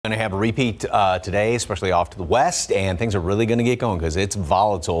Going to have a repeat today, especially off to the west, and things are really going to get going because it's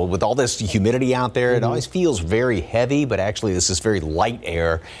volatile. With all this humidity out there, it always feels very heavy, but actually this is very light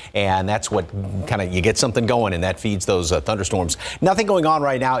air, and that's what kind of, you get something going, and that feeds those thunderstorms. Nothing going on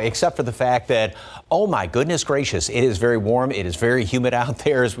right now except for the fact that, oh my goodness gracious, it is very warm. It is very humid out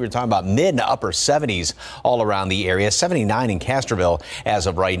there, as we were talking about, mid to upper 70s all around the area. 79 in Castroville as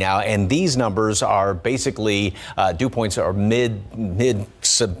of right now, and these numbers are basically dew points are mid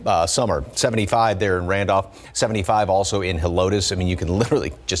summer. 75 there in Randolph, 75 also in Helotes. I mean, you can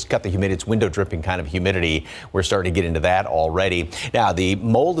literally just cut the humidity. It's window dripping kind of humidity. We're starting to get into that already. Now, the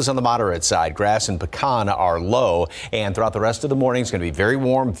mold is on the moderate side. Grass and pecan are low, and throughout the rest of the morning, it's going to be very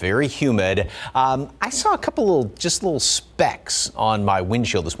warm, very humid. I saw a couple little specks on my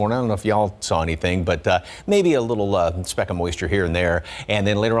windshield this morning. I don't know if y'all saw anything, but maybe a little speck of moisture here and there. And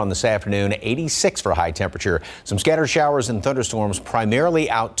then later on this afternoon, 86 for high temperature. Some scattered showers and thunderstorms primarily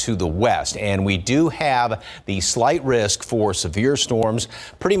out to the west, and we do have the slight risk for severe storms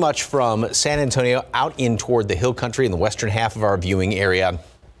pretty much from San Antonio out in toward the hill country in the western half of our viewing area.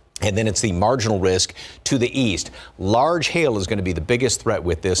 And then it's the marginal risk to the east. Large hail is going to be the biggest threat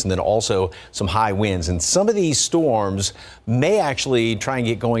with this, and then also some high winds. And some of these storms may actually try and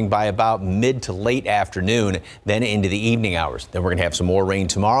get going by about mid to late afternoon, then into the evening hours. Then we're going to have some more rain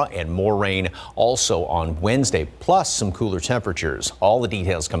tomorrow and more rain also on Wednesday, plus some cooler temperatures. All the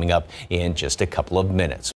details coming up in just a couple of minutes.